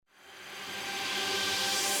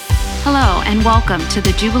Hello, and welcome to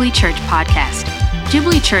the Jubilee Church podcast.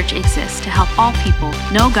 Jubilee Church exists to help all people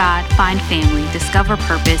know God, find family, discover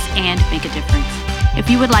purpose, and make a difference. If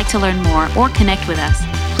you would like to learn more or connect with us,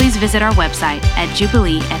 please visit our website at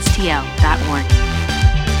jubileestl.org.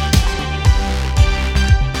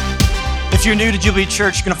 If you're new to Jubilee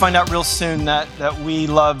Church, you're going to find out real soon that we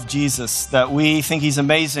love Jesus, that we think he's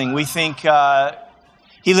amazing. We think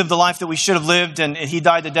he lived the life that we should have lived, and he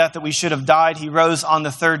died the death that we should have died. He rose on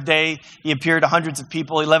the third day. He appeared to hundreds of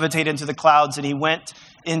people. He levitated into the clouds, and he went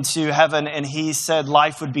into heaven, and he said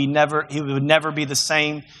life would never be the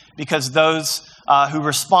same, because those who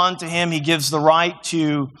respond to him, he gives the right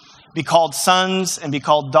to be called sons and be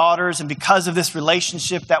called daughters. And because of this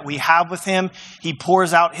relationship that we have with him, he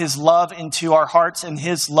pours out his love into our hearts, and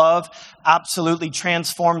his love absolutely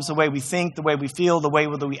transforms the way we think, the way we feel, the way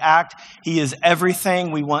that we act. He is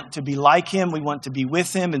everything. We want to be like him. We want to be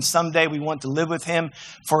with him. And someday we want to live with him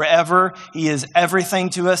forever. He is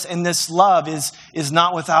everything to us. And this love is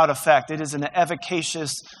not without effect. It is an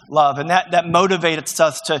efficacious love. And that motivates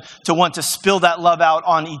us to want to spill that love out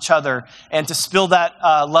on each other, and to spill that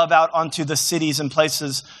love out onto the cities and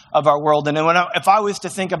places of our world. And if I was to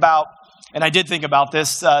think about, and I did think about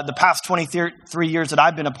this, the past 23 years that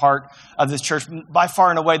I've been a part of this church, by far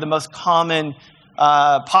and away the most common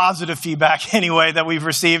positive feedback anyway that we've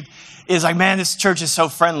received is like, man, this church is so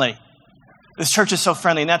friendly. This church is so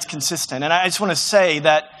friendly, and that's consistent. And I just want to say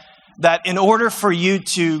that in order for you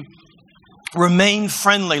to remain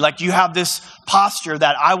friendly, like you have this posture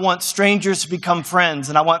that I want strangers to become friends,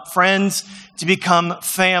 and I want friends to become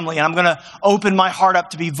family, and I'm going to open my heart up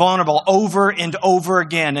to be vulnerable over and over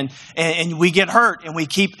again, and we get hurt and we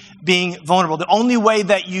keep being vulnerable. The only way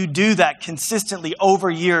that you do that consistently over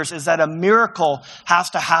years is that a miracle has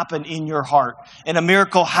to happen in your heart, and a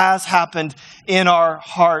miracle has happened in our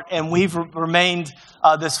heart, and we've remained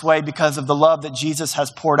this way because of the love that Jesus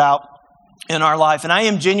has poured out in our life. And I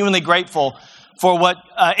am genuinely grateful for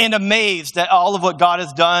and amazed at all of what God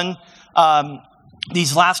has done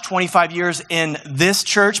these last 25 years in this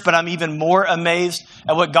church, but I'm even more amazed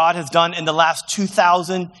at what God has done in the last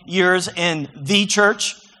 2,000 years in the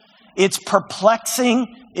church. It's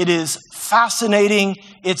perplexing. It is fascinating.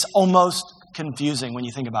 It's almost confusing when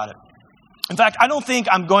you think about it. In fact, I don't think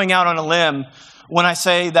I'm going out on a limb when I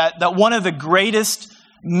say that one of the greatest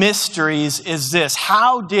mysteries is this. We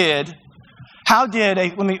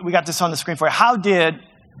got this on the screen for you. How did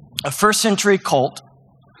a first century cult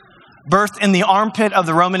birthed in the armpit of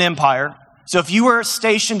the Roman Empire? So if you were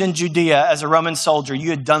stationed in Judea as a Roman soldier, you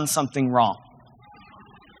had done something wrong.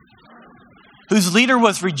 Whose leader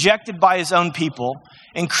was rejected by his own people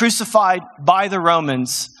and crucified by the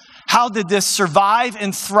Romans. How did this survive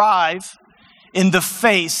and thrive in the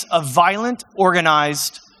face of violent,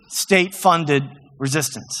 organized, state-funded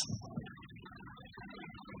resistance?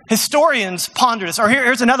 Historians ponder this. Or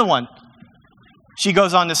here's another one. She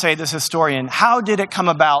goes on to say, this historian, how did it come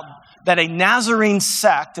about that a Nazarene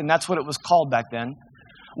sect, and that's what it was called back then,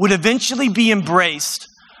 would eventually be embraced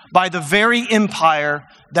by the very empire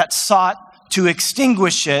that sought to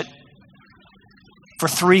extinguish it for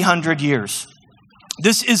 300 years?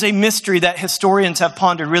 This is a mystery that historians have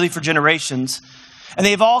pondered really for generations. And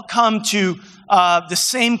they've all come to the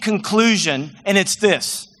same conclusion, and it's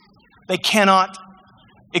this. They cannot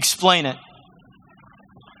explain it.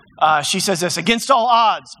 She says this, against all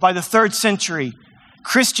odds, by the 3rd century,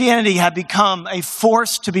 Christianity had become a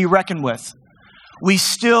force to be reckoned with. We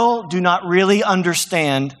still do not really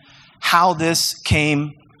understand how this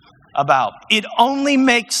came about. It only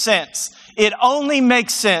makes sense. It only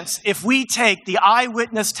makes sense if we take the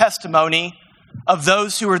eyewitness testimony of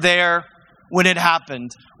those who were there when it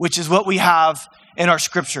happened, which is what we have in our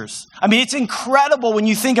scriptures. I mean, it's incredible when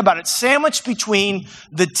you think about it. Sandwiched between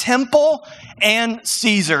the temple and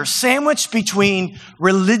Caesar, sandwiched between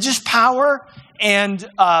religious power and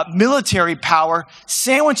military power,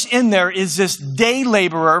 sandwiched in there is this day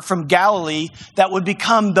laborer from Galilee that would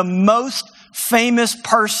become the most famous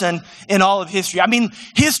person in all of history. I mean,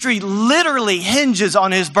 history literally hinges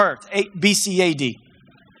on his birth, BC AD.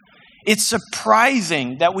 It's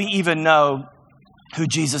surprising that we even know who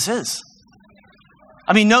Jesus is.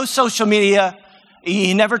 I mean, no social media.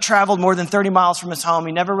 He never traveled more than 30 miles from his home.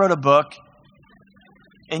 He never wrote a book.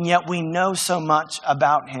 And yet we know so much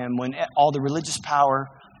about him when all the religious power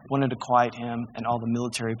wanted to quiet him and all the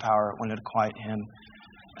military power wanted to quiet him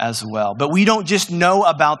as well. But we don't just know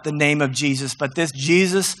about the name of Jesus, but this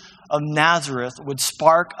Jesus of Nazareth would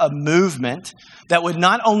spark a movement that would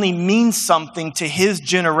not only mean something to his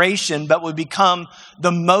generation, but would become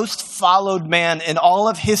the most followed man in all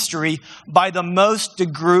of history by the most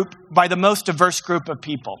diverse group of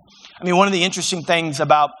people. I mean, one of the interesting things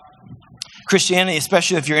about Christianity,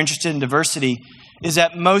 especially if you're interested in diversity, is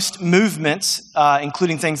that most movements,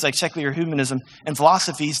 including things like secular humanism and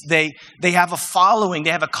philosophies, they have a following,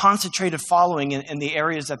 they have a concentrated following in the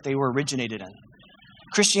areas that they were originated in.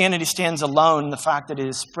 Christianity stands alone in the fact that it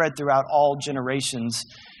is spread throughout all generations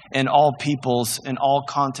and all peoples and all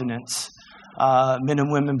continents, men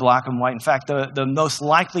and women, black and white. In fact, the most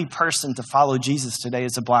likely person to follow Jesus today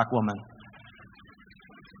is a black woman.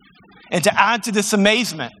 And to add to this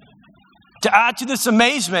amazement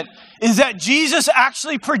is that Jesus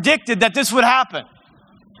actually predicted that this would happen.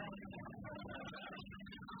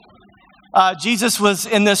 Jesus was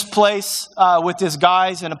in this place with his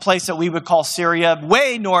guys in a place that we would call Syria,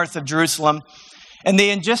 way north of Jerusalem. And they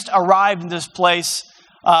had just arrived in this place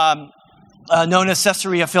known as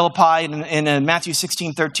Caesarea Philippi. In Matthew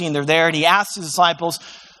 16:13, they're there. And he asked his disciples,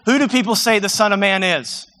 "Who do people say the Son of Man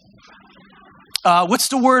is? What's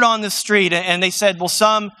the word on the street?" And they said, well,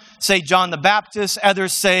 some say John the Baptist,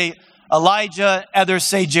 others say Elijah, others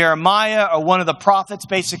say Jeremiah or one of the prophets,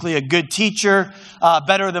 basically a good teacher,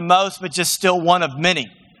 better than most, but just still one of many.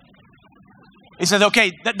 He said,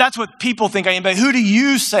 okay, that's what people think I am, but who do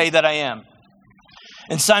you say that I am?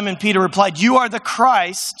 And Simon Peter replied, "You are the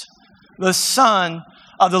Christ, the Son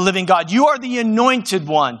of the living God. You are the anointed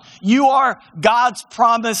one. You are God's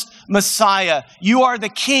promised Messiah. You are the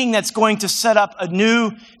king that's going to set up a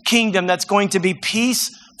new kingdom that's going to be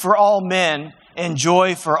peace for all men and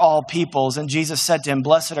joy for all peoples." And Jesus said to him,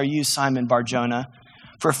 "Blessed are you, Simon Bar-Jonah,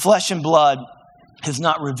 for flesh and blood has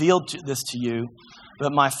not revealed this to you,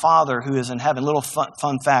 but my Father who is in heaven." Little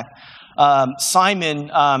fun fact.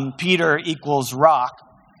 Simon, Peter equals rock,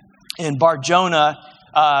 and Bar-Jonah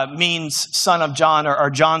means son of John or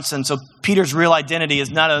Johnson. So Peter's real identity is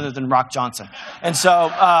none other than Rock Johnson. And so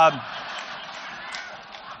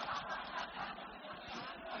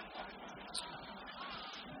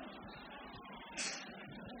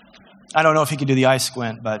I don't know if he could do the eye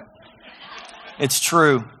squint, but it's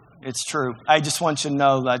true. It's true. I just want you to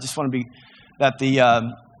know that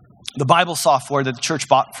the Bible software that the church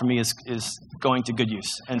bought for me is going to good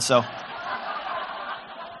use. And so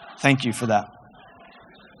thank you for that.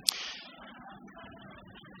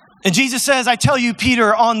 And Jesus says, "I tell you,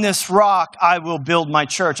 Peter, on this rock, I will build my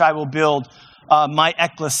church. I will build my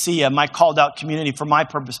ecclesia, my called out community for my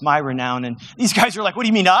purpose, my renown." And these guys are like, "What do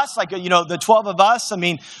you mean us? Like, the 12 of us? I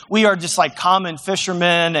mean, we are just like common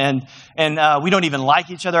fishermen and we don't even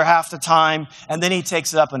like each other half the time." And then he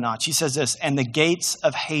takes it up a notch. He says this, "And the gates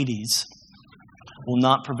of Hades will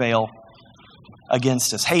not prevail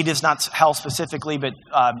against us." Hades, not hell specifically, but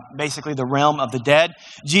basically the realm of the dead.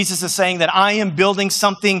 Jesus is saying that I am building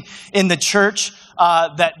something in the church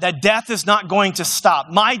that death is not going to stop.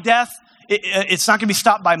 My death, it's not going to be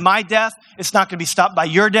stopped by my death. It's not going to be stopped by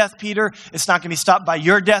your death, Peter. It's not going to be stopped by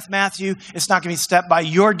your death, Matthew. It's not going to be stopped by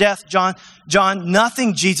your death, John.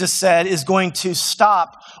 Nothing, Jesus said, is going to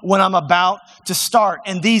stop when I'm about to start.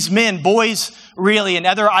 And these men, boys really, and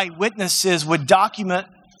other eyewitnesses would document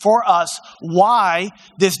for us why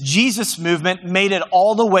this Jesus movement made it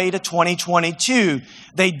all the way to 2022.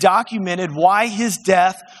 They documented why his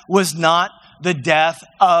death was not the death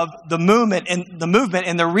of the movement.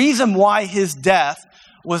 And the reason why his death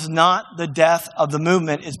was not the death of the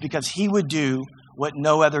movement is because he would do what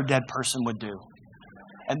no other dead person would do.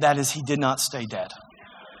 And that is, he did not stay dead,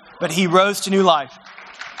 but he rose to new life.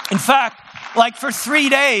 In fact, like for 3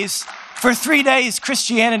 days,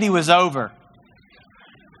 Christianity was over.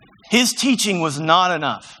 His teaching was not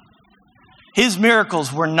enough. His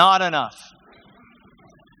miracles were not enough.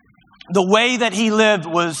 The way that he lived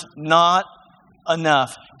was not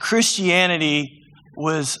enough. Christianity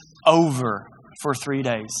was over for 3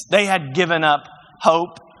 days. They had given up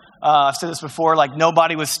hope. I've said this before, like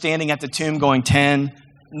nobody was standing at the tomb going 10,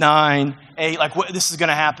 9, 8, like this is going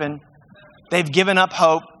to happen. They've given up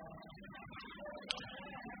hope.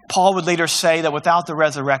 Paul would later say that without the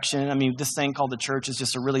resurrection, this thing called the church is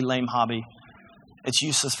just a really lame hobby. It's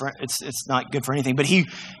useless it's not good for anything. But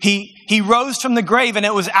he rose from the grave, and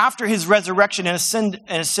it was after his resurrection and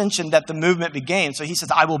ascension that the movement began. So he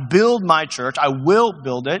says, "I will build my church. I will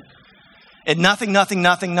build it. And nothing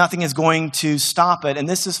is going to stop it." And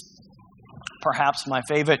this is perhaps my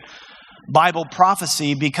favorite Bible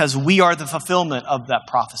prophecy because we are the fulfillment of that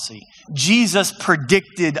prophecy. Jesus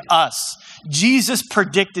predicted us. Jesus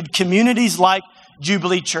predicted communities like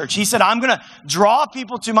Jubilee Church. He said, I'm going to draw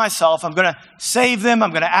people to myself. I'm going to save them.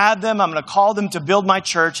 I'm going to add them. I'm going to call them to build my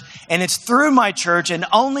church. And it's through my church and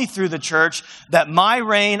only through the church that my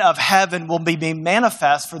reign of heaven will be made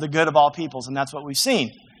manifest for the good of all peoples. And that's what we've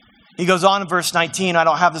seen. He goes on in verse 19. I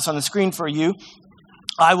don't have this on the screen for you.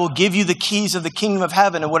 I will give you the keys of the kingdom of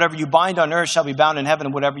heaven, and whatever you bind on earth shall be bound in heaven,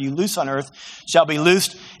 and whatever you loose on earth shall be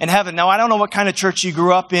loosed in heaven. Now, I don't know what kind of church you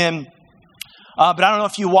grew up in, but I don't know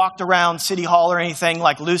if you walked around City Hall or anything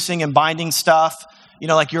like loosing and binding stuff,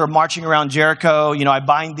 like you were marching around Jericho, I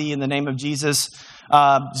bind thee in the name of Jesus.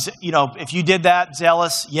 If you did that,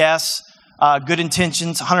 zealous, yes. Good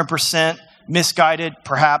intentions, 100%. Misguided,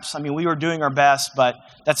 perhaps. We were doing our best, but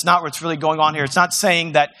that's not what's really going on here. It's not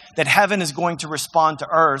saying that heaven is going to respond to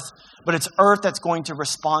earth, but it's earth that's going to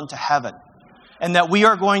respond to heaven. And that we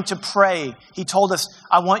are going to pray. He told us,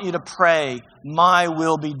 I want you to pray, my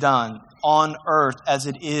will be done on earth as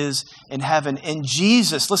it is in heaven. And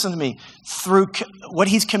Jesus, listen to me, through what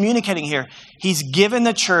he's communicating here, he's given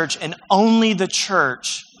the church and only the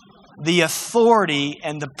church the authority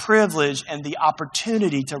and the privilege and the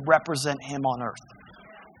opportunity to represent him on earth.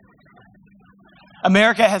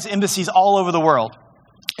 America has embassies all over the world.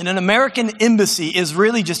 And an American embassy is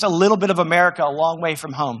really just a little bit of America a long way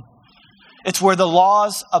from home. It's where the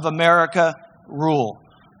laws of America rule.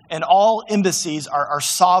 And all embassies are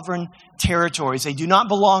sovereign territories. They do not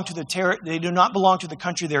belong to the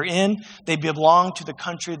country they're in. They belong to the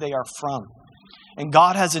country they are from. And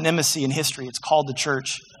God has an embassy in history. It's called the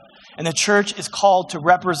church. And the church is called to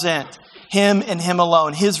represent him and him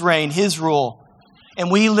alone, his reign, his rule. And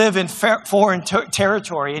we live in foreign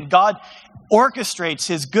territory, and God orchestrates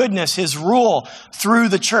his goodness, his rule through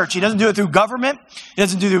the church. He doesn't do it through government. He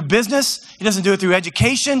doesn't do it through business. He doesn't do it through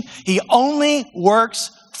education. He only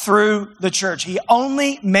works through the church. He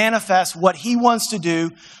only manifests what he wants to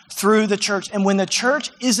do through the church. And when the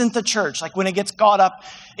church isn't the church, like when it gets caught up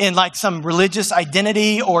in like some religious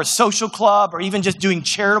identity or social club or even just doing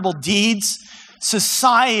charitable deeds,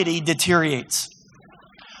 society deteriorates.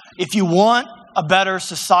 If you want a better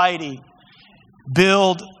society,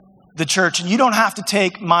 build the church. And you don't have to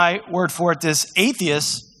take my word for it. This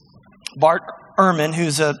atheist, Bart Ehrman,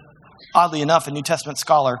 who's oddly enough a New Testament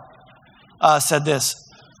scholar, said this.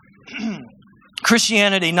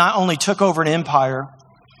 Christianity not only took over an empire,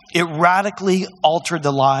 it radically altered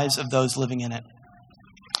the lives of those living in it.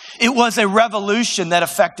 It was a revolution that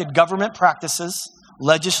affected government practices,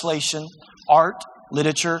 legislation, art,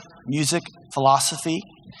 literature, music, philosophy,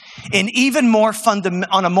 and even more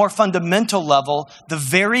on a more fundamental level, the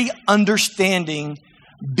very understanding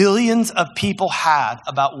billions of people had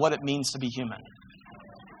about what it means to be human.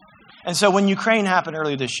 And so when Ukraine happened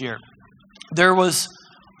earlier this year, there was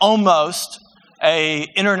almost an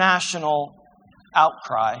international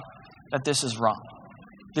outcry that this is wrong.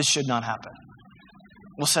 This should not happen.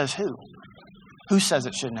 Well, says who? Who says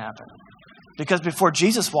it shouldn't happen? Because before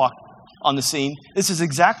Jesus walked on the scene, this is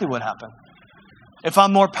exactly what happened. If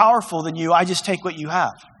I'm more powerful than you, I just take what you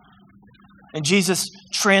have. And Jesus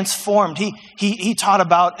transformed. He taught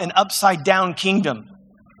about an upside down kingdom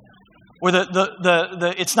where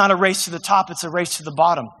it's not a race to the top, it's a race to the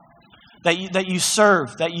bottom. That you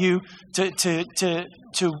serve, that you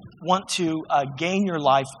to want to gain your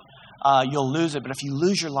life, you'll lose it. But if you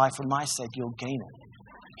lose your life for my sake, you'll gain it.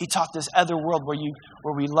 He taught this other world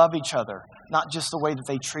where we love each other, not just the way that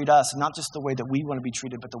they treat us, and not just the way that we want to be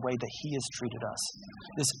treated, but the way that he has treated us.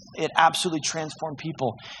 It absolutely transformed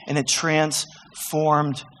people, and it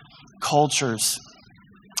transformed cultures.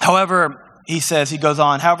 However, he goes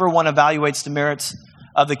on, however one evaluates the merits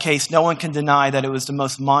of the case, no one can deny that it was the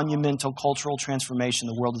most monumental cultural transformation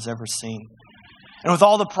the world has ever seen. And with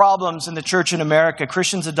all the problems in the church in America,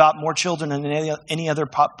 Christians adopt more children than any other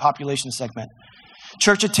population segment.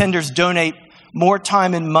 Church attenders donate more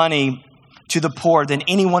time and money to the poor than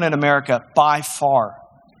anyone in America by far.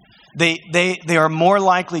 They are more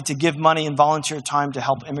likely to give money and volunteer time to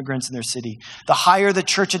help immigrants in their city. The higher the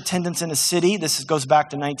church attendance in a city, this goes back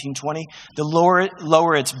to 1920, the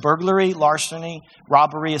lower its burglary, larceny,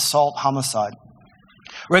 robbery, assault, homicide.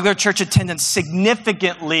 Regular church attendance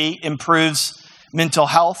significantly improves mental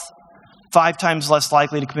health, 5 times less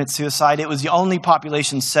likely to commit suicide. It was the only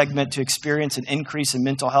population segment to experience an increase in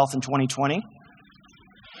mental health in 2020.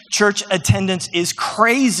 Church attendance is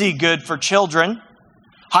crazy good for children.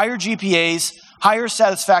 Higher GPAs, higher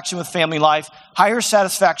satisfaction with family life, higher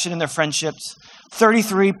satisfaction in their friendships,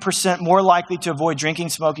 33% more likely to avoid drinking,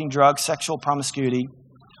 smoking, drugs, sexual promiscuity,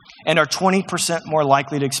 and are 20% more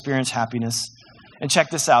likely to experience happiness. And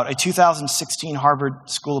check this out. A 2016 Harvard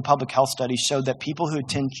School of Public Health study showed that people who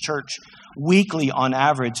attend church weekly on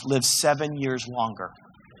average live 7 years longer.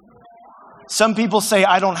 Some people say,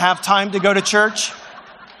 I don't have time to go to church.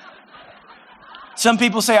 Some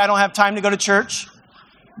people say, I don't have time to go to church.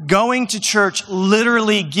 Going to church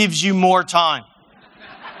literally gives you more time.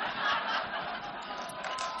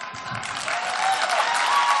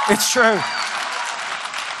 It's true.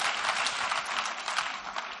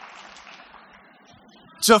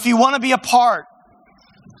 So if you want to be a part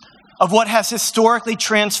of what has historically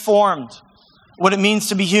transformed what it means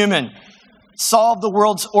to be human, solve the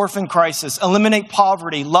world's orphan crisis, eliminate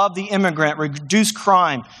poverty, love the immigrant, reduce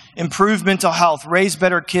crime, improve mental health, raise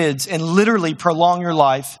better kids, and literally prolong your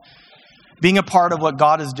life, being a part of what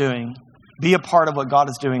God is doing, be a part of what God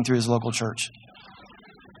is doing through his local church.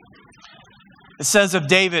 It says of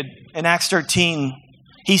David in Acts 13,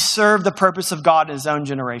 he served the purpose of God in his own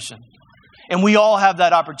generation. And we all have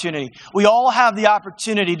that opportunity. We all have the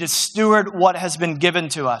opportunity to steward what has been given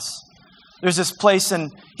to us. There's this place in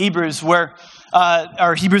Hebrews where,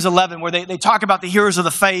 or Hebrews 11, where they talk about the heroes of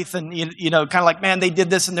the faith and, you know, kind of like, man, they did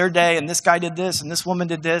this in their day and this guy did this and this woman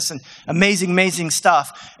did this and amazing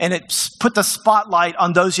stuff. And it put the spotlight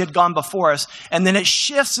on those who had gone before us. And then it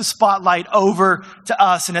shifts the spotlight over to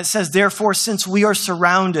us. And it says, therefore, since we are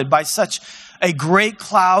surrounded by such a great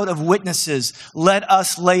cloud of witnesses, let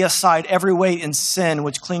us lay aside every weight and sin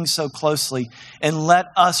which clings so closely, and let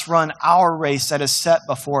us run our race that is set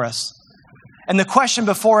before us. And the question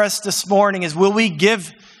before us this morning is, will we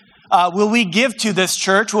give to this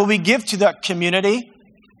church? Will we give to the community?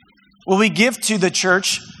 Will we give to the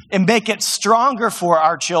church and make it stronger for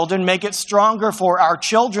our children, make it stronger for our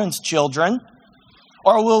children's children?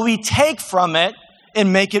 Or will we take from it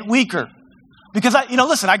and make it weaker? Because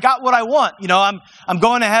listen, I got what I want. I'm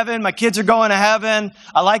going to heaven. My kids are going to heaven.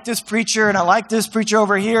 I like this preacher and I like this preacher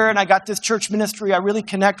over here. And I got this church ministry I really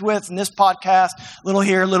connect with and this podcast, little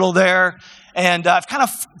here, little there. And I've kind of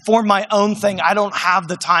formed my own thing. I don't have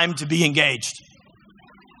the time to be engaged.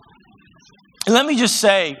 And let me just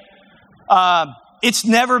say, it's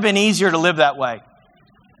never been easier to live that way.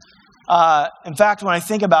 In fact, when I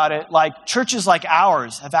think about it, like churches like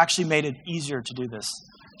ours have actually made it easier to do this.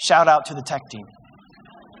 Shout out to the tech team.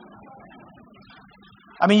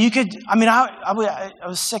 I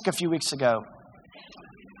was sick a few weeks ago.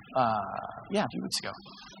 A few weeks ago.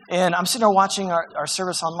 And I'm sitting there watching our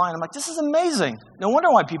service online. I'm like, this is amazing. No wonder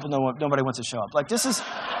why nobody wants to show up. Like, this is,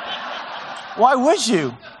 why would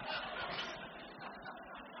you?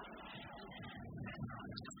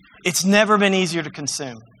 It's never been easier to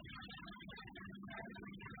consume.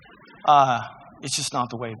 It's just not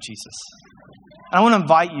the way of Jesus. And I want to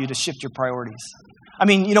invite you to shift your priorities.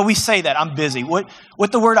 We say that, I'm busy.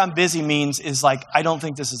 What the word I'm busy means is like, I don't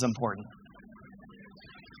think this is important.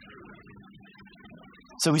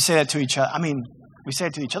 So we say that to each other. We say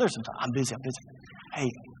it to each other sometimes. I'm busy.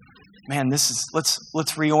 Hey, man, let's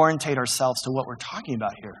reorientate ourselves to what we're talking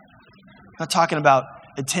about here. We're not talking about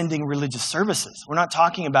attending religious services. We're not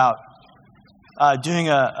talking about doing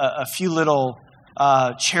a few little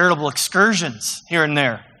charitable excursions here and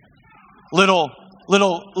there. Little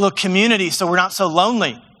community so we're not so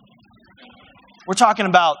lonely. We're talking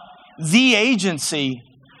about the agency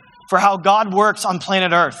for how God works on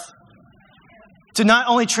planet Earth. To not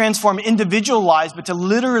only transform individual lives, but to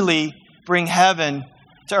literally bring heaven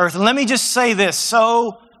to earth. And let me just say this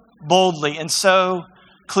so boldly and so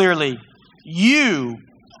clearly. You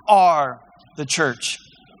are the church.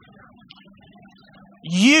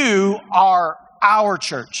 You are our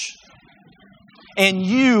church. And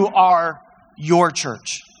you are your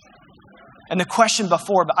church. And the question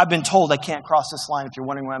before, I've been told I can't cross this line. If you're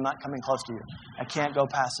wondering why I'm not coming close to you, I can't go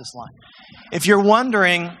past this line. If you're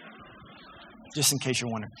wondering, just in case you're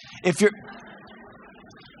wondering,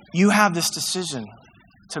 you have this decision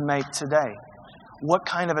to make today. What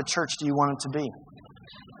kind of a church do you want it to be?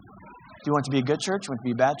 Do you want it to be a good church? You want it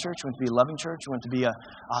to be a bad church? You want it to be a loving church? You want it to be a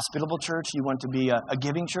hospitable church? You want it to be a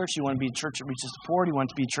giving church? You want it to be a church that reaches the poor? Do you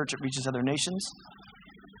want it to be a church that reaches other nations?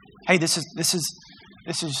 Hey, this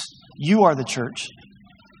is you are the church.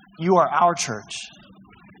 You are our church.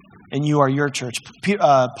 And you are your church.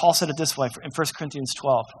 Paul said it this way in 1 Corinthians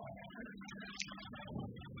 12.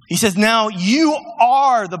 He says, now you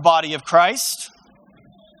are the body of Christ.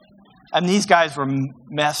 And these guys were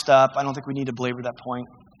messed up. I don't think we need to belabor that point.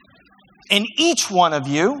 And each one of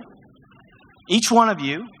you,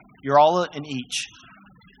 you're all in each,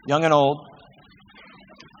 young and old,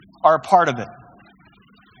 are a part of it.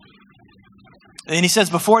 And he says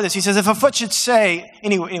before this, he says, if a foot should say,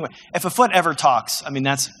 anyway, if a foot ever talks,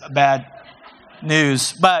 that's bad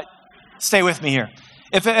news. But stay with me here.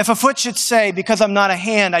 If a foot should say, because I'm not a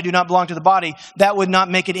hand, I do not belong to the body, that would not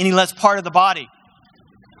make it any less part of the body.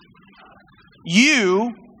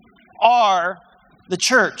 You are the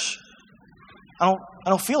church. I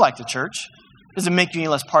don't feel like the church. It doesn't make you any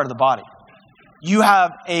less part of the body. You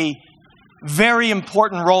have a very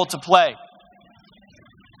important role to play.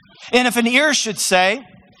 And if an ear should say,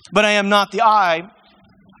 but I am not the eye,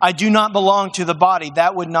 I do not belong to the body,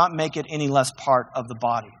 that would not make it any less part of the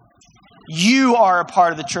body. You are a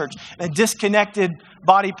part of the church. A disconnected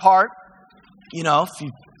body part, you know, if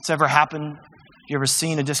it's ever happened, you ever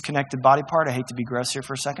seen a disconnected body part? I hate to be gross here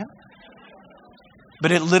for a second.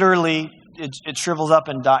 But it literally, it shrivels up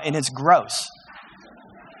and dies, and it's gross.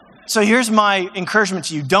 So here's my encouragement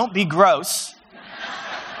to you. Don't be gross.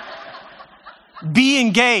 Be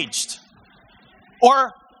engaged.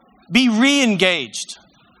 Or be re-engaged.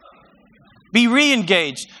 Be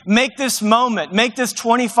re-engaged. Make this moment, make this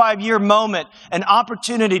 25-year moment an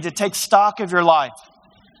opportunity to take stock of your life,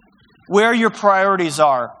 where your priorities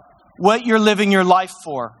are, what you're living your life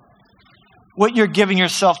for, what you're giving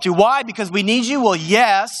yourself to. Why? Because we need you? Well,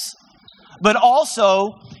 yes, but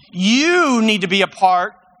also you need to be a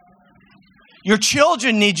part. Your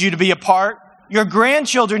children need you to be a part. Your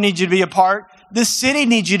grandchildren need you to be a part. This city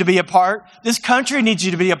needs you to be a part. This country needs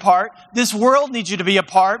you to be a part. This world needs you to be a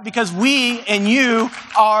part because we and you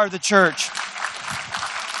are the church.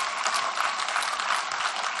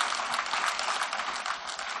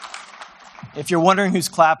 If you're wondering who's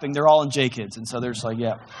clapping, they're all in J-Kids. And so they're just like,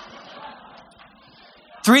 yeah.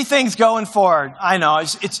 3 things going forward. I know,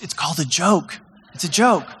 it's called a joke. It's a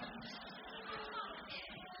joke.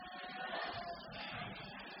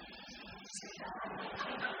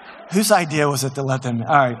 Whose idea was it to let them?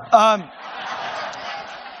 All right.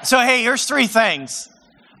 So, hey, here's 3 things.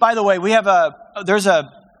 By the way, we have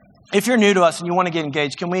if you're new to us and you want to get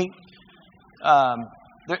engaged, can we,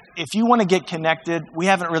 if you want to get connected, we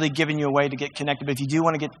haven't really given you a way to get connected, but if you do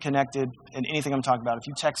want to get connected in anything I'm talking about, if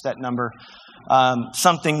you text that number,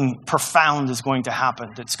 something profound is going to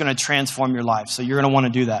happen that's going to transform your life. So you're going to want to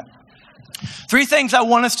do that. 3 things I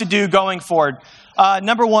want us to do going forward.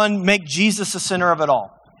 Number 1, make Jesus the center of it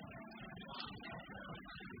all.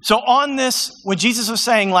 So on this, when Jesus was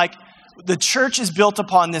saying, like, the church is built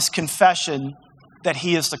upon this confession that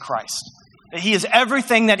he is the Christ, that he is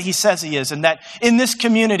everything that he says he is, and that in this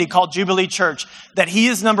community called Jubilee Church, that he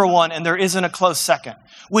is number 1 and there isn't a close second,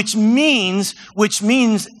 which means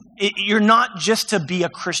you're not just to be a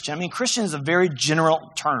Christian. I mean, Christian is a very general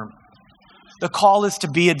term. The call is to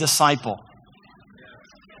be a disciple.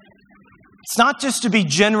 It's not just to be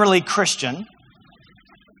generally Christian.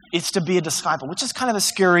 It's to be a disciple, which is kind of a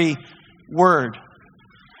scary word.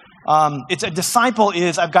 It's a disciple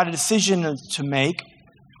is, I've got a decision to make.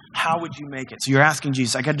 How would you make it? So you're asking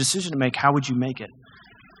Jesus, I got a decision to make. How would you make it?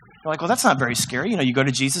 You're like, well, that's not very scary. You know, you go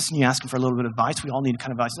to Jesus and you ask him for a little bit of advice. We all need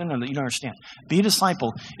kind of advice. No, you don't understand. Be a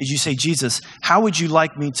disciple is you say, Jesus, how would you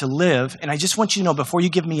like me to live? And I just want you to know, before you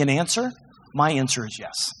give me an answer, my answer is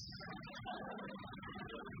yes.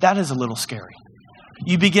 That is a little scary.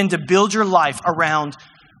 You begin to build your life around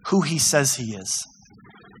who he says he is.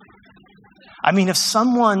 I mean, if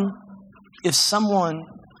someone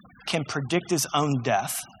can predict his own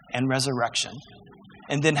death and resurrection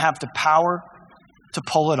and then have the power to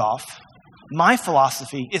pull it off, my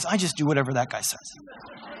philosophy is I just do whatever that guy says.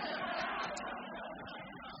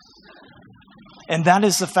 And that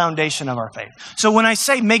is the foundation of our faith. So when I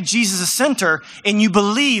say make Jesus a center and you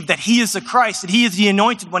believe that he is the Christ, that he is the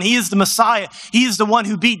anointed one, he is the Messiah, he is the one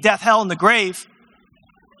who beat death, hell, and the grave,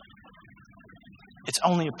 it's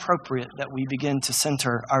only appropriate that we begin to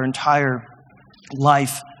center our entire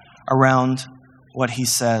life around what he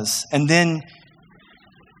says. And then,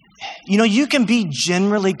 you know, you can be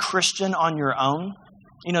generally Christian on your own.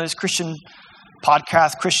 You know, there's Christian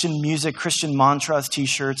podcasts, Christian music, Christian mantras,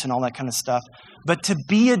 t-shirts, and all that kind of stuff. But to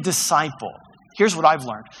be a disciple, here's what I've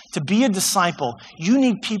learned. To be a disciple, you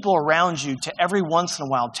need people around you to every once in a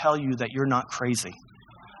while tell you that you're not crazy.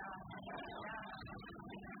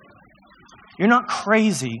 You're not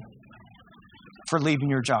crazy for leaving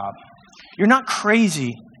your job. You're not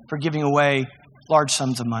crazy for giving away large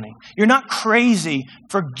sums of money. You're not crazy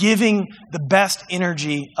for giving the best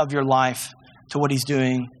energy of your life to what he's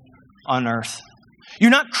doing on earth.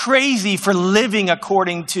 You're not crazy for living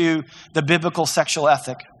according to the biblical sexual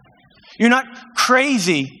ethic. You're not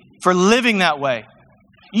crazy for living that way.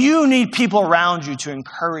 You need people around you to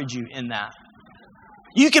encourage you in that.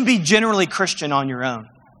 You can be generally Christian on your own,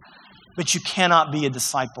 but you cannot be a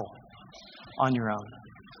disciple on your own.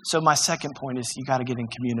 So my second point is you got to get in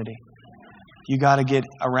community. You got to get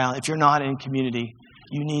around. If you're not in community,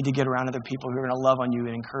 You need to get around other people who are going to love on you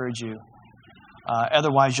and encourage you.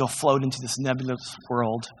 Otherwise, you'll float into this nebulous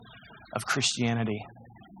world of Christianity.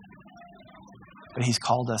 But he's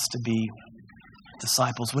called us to be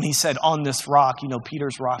disciples. When he said on this rock,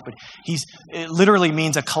 Peter's rock, but it literally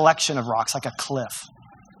means a collection of rocks, like a cliff.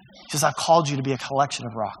 He says, I've called you to be a collection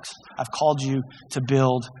of rocks. I've called you to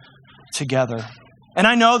build together. And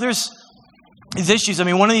I know there's these issues. I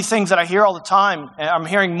mean, one of these things that I hear all the time, and I'm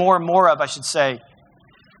hearing more and more of, I should say,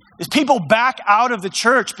 is people back out of the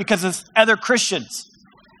church because of other Christians.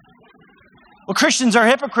 Well, Christians are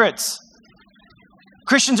hypocrites.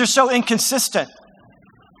 Christians are so inconsistent.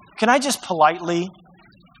 Can I just politely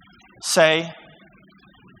say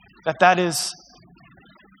that is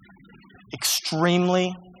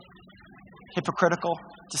extremely hypocritical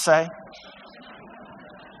to say?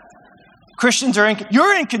 Christians are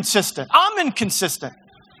you're inconsistent. I'm inconsistent.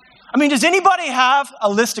 I mean, does anybody have a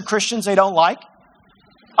list of Christians they don't like?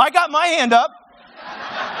 I got my hand up.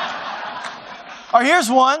 Or here's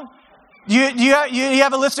one. You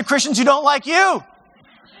have a list of Christians who don't like you.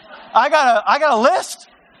 I got a list.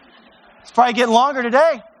 It's probably getting longer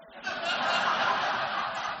today.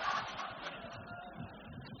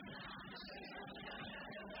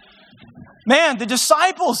 Man, the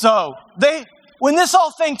disciples though, when this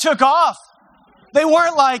whole thing took off, they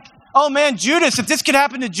weren't like, oh man, Judas, if this could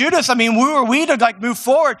happen to Judas, I mean, who are we to move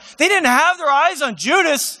forward? They didn't have their eyes on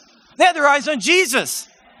Judas. They had their eyes on Jesus.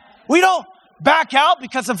 We don't back out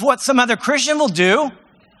because of what some other Christian will do.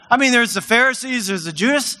 I mean, there's the Pharisees, there's the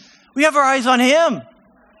Judas. We have our eyes on him.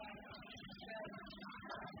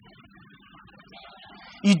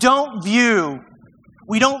 We don't view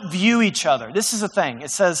each other. This is the thing.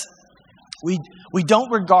 It says, we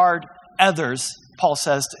don't regard others, Paul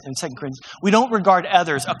says in 2 Corinthians, we don't regard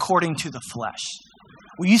others according to the flesh.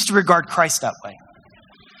 We used to regard Christ that way.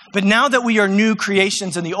 But now that we are new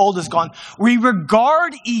creations and the old is gone, we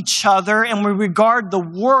regard each other and we regard the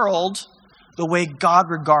world the way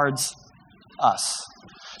God regards us.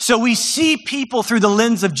 So we see people through the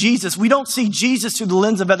lens of Jesus. We don't see Jesus through the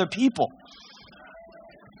lens of other people.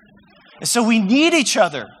 And so we need each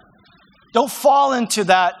other. Don't fall into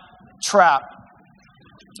that trap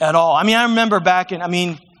at all. I mean, I remember back in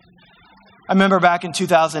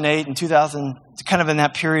 2008 and 2000, kind of in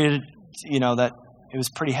that period, that it was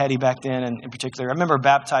pretty heady back then. And in particular, I remember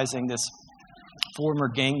baptizing this former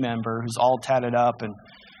gang member who's all tatted up and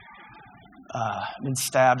been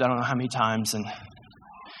stabbed I don't know how many times. And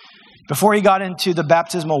before he got into the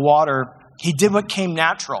baptismal water, he did what came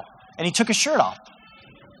natural, and he took his shirt off.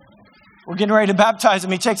 We're getting ready to baptize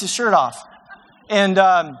him. He takes his shirt off. And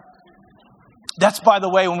that's, by the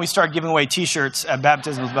way, when we start giving away T-shirts at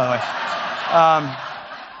baptisms, by the way.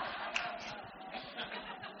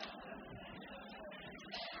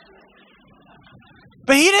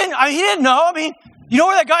 But he didn't know. I mean, you know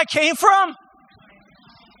where that guy came from?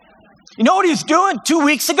 You know what he was doing 2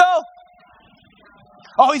 weeks ago?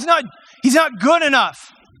 Oh, he's not good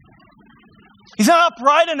enough. He's not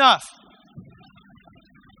upright enough.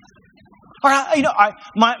 Or,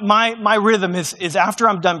 my rhythm is after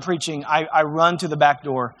I'm done preaching, I run to the back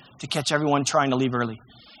door to catch everyone trying to leave early.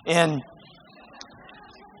 And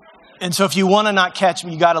so if you want to not catch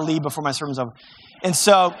me, you got to leave before my sermon's over. And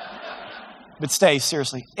so, but stay,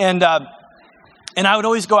 seriously. And I would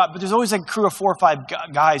always go out, but there's always a crew of 4 or 5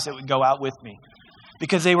 guys that would go out with me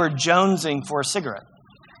because they were jonesing for a cigarette.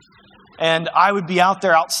 And I would be out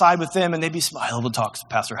there outside with them, and they'd be hell of a talk,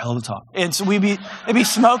 Pastor, hell of a talk. And so they'd be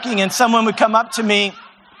smoking, and someone would come up to me.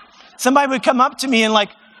 Somebody would come up to me and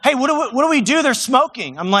like, hey, what do we do? They're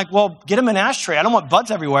smoking. I'm like, well, get them an ashtray. I don't want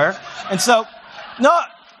butts everywhere. And so, no.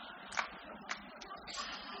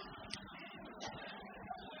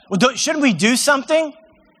 Well, shouldn't we do something?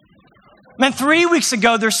 Man, 3 weeks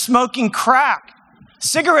ago, they're smoking crack.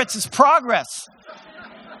 Cigarettes is progress.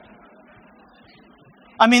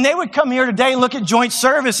 I mean, they would come here today and look at joint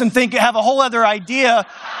service and have a whole other idea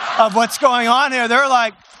of what's going on here. They're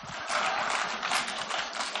like,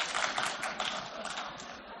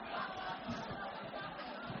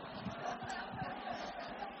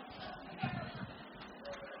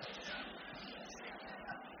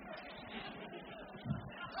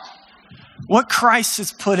 what Christ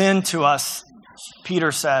has put into us,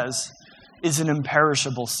 Peter says, is an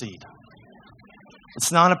imperishable seed. It's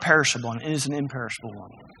not a perishable one. It is an imperishable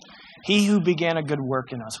one. He who began a good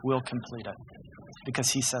work in us will complete it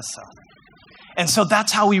because he says so. And so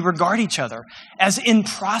that's how we regard each other, as in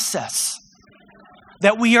process,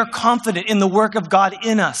 that we are confident in the work of God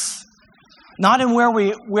in us, not in where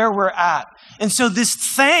we're at. And so this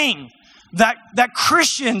thing that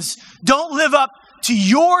Christians don't live up to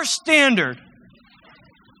your standard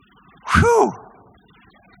Whew.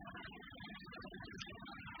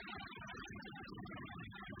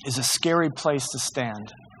 Is a scary place to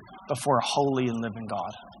stand before a holy and living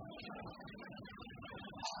God.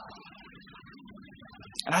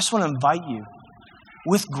 And I just want to invite you,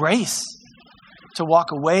 with grace, to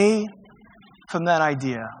walk away from that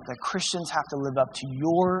idea that Christians have to live up to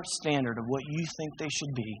your standard of what you think they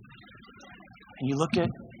should be. And you look at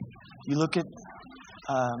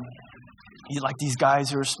like these guys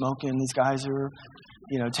who are smoking, these guys who are,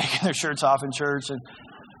 taking their shirts off in church and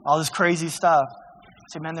all this crazy stuff.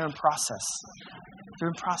 Say, man, they're in process. They're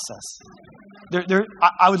in process.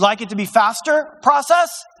 I would like it to be faster process.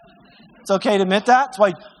 It's okay to admit that.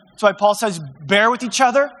 That's why Paul says, bear with each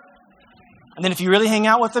other. And then if you really hang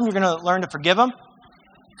out with them, you're going to learn to forgive them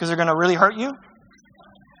because they're going to really hurt you.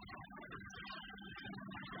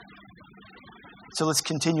 So let's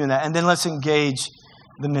continue in that. And then let's engage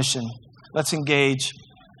the mission. Let's engage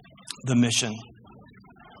the mission.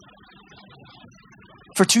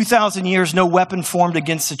 For 2,000 years, no weapon formed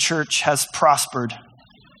against the church has prospered.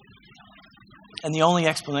 And the only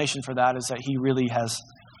explanation for that is that he really has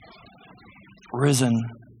risen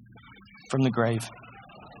from the grave.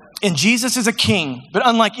 And Jesus is a king, but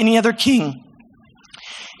unlike any other king,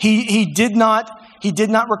 he did not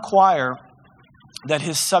require that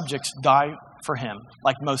his subjects die for him,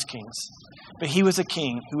 like most kings. But he was a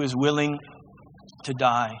king who was willing to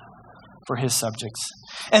die for his subjects.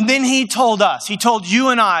 And then he told you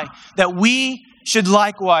and I, that we should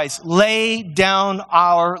likewise lay down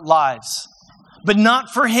our lives, but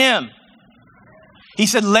not for him. He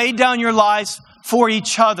said, lay down your lives for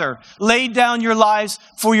each other. Lay down your lives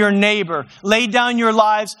for your neighbor. Lay down your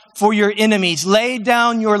lives for your enemies. Lay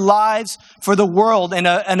down your lives for the world. And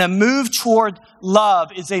a move toward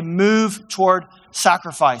love is a move toward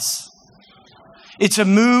sacrifice. It's a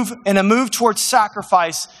move, and a move toward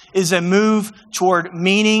sacrifice is a move toward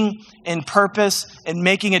meaning and purpose and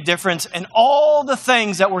making a difference in all the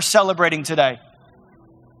things that we're celebrating today.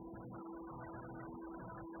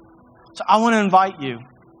 So I want to invite you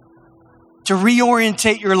to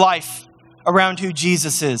reorientate your life around who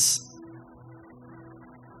Jesus is.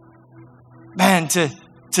 Man, to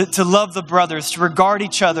love the brothers, to regard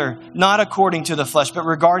each other, not according to the flesh, but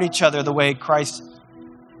regard each other the way Christ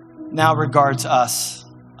now regards us,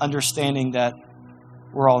 understanding that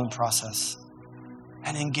we're all in process.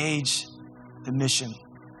 And engage the mission.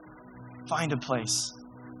 Find a place.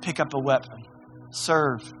 Pick up a weapon.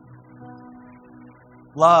 Serve.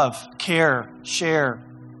 Love, care, share.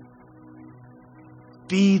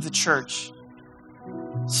 Be the church.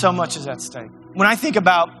 So much is at stake. When I think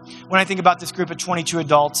about this group of 22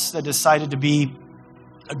 adults that decided to be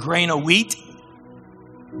a grain of wheat,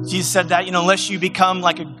 Jesus said that, unless you become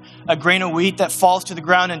like a grain of wheat that falls to the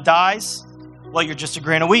ground and dies, well, you're just a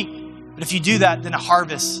grain of wheat. But if you do that, then a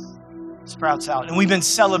harvest sprouts out. And we've been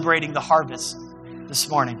celebrating the harvest this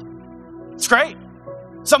morning. It's great.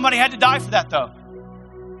 Somebody had to die for that, though.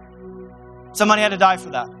 Somebody had to die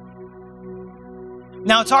for that.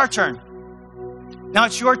 Now it's our turn. Now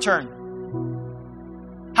it's your turn.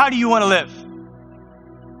 How do you want to live?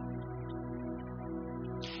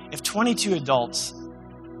 If 22 adults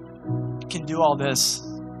can do all this,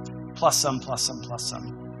 plus some,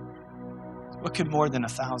 what could more than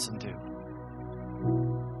 1,000 do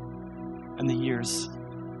in the years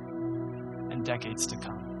and decades to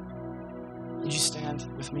come? Would you stand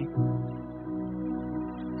with me?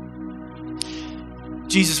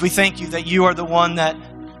 Jesus, we thank you that you are the one that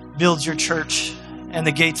builds your church, and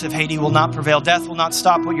the gates of Hades will not prevail. Death will not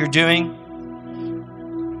stop what you're doing.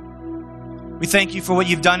 We thank you for what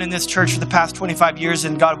you've done in this church for the past 25 years.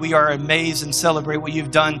 And God, we are amazed and celebrate what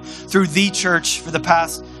you've done through the church for the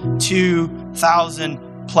past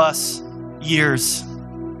 2,000 plus years.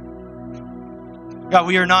 God,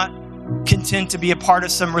 we are not content to be a part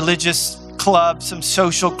of some religious club, some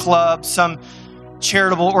social club, some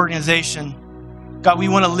charitable organization. God, we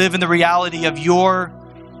want to live in the reality of your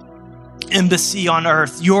embassy on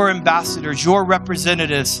earth, your ambassadors, your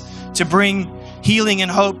representatives, to bring healing and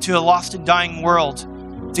hope to a lost and dying world,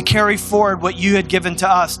 to carry forward what you had given to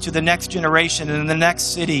us to the next generation and in the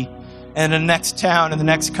next city and the next town and the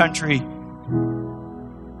next country.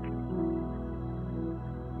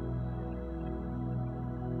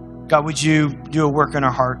 God, would you do a work in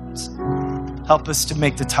our hearts? Help us to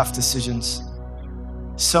make the tough decisions.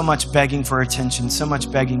 So much begging for attention, so much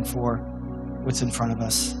begging for what's in front of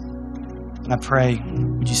us. And I pray,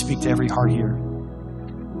 would you speak to every heart here?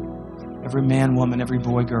 Every man, woman, every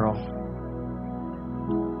boy, girl.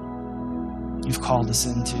 You've called us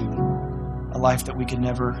into a life that we could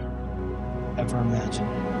never, ever imagine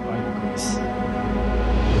by your grace.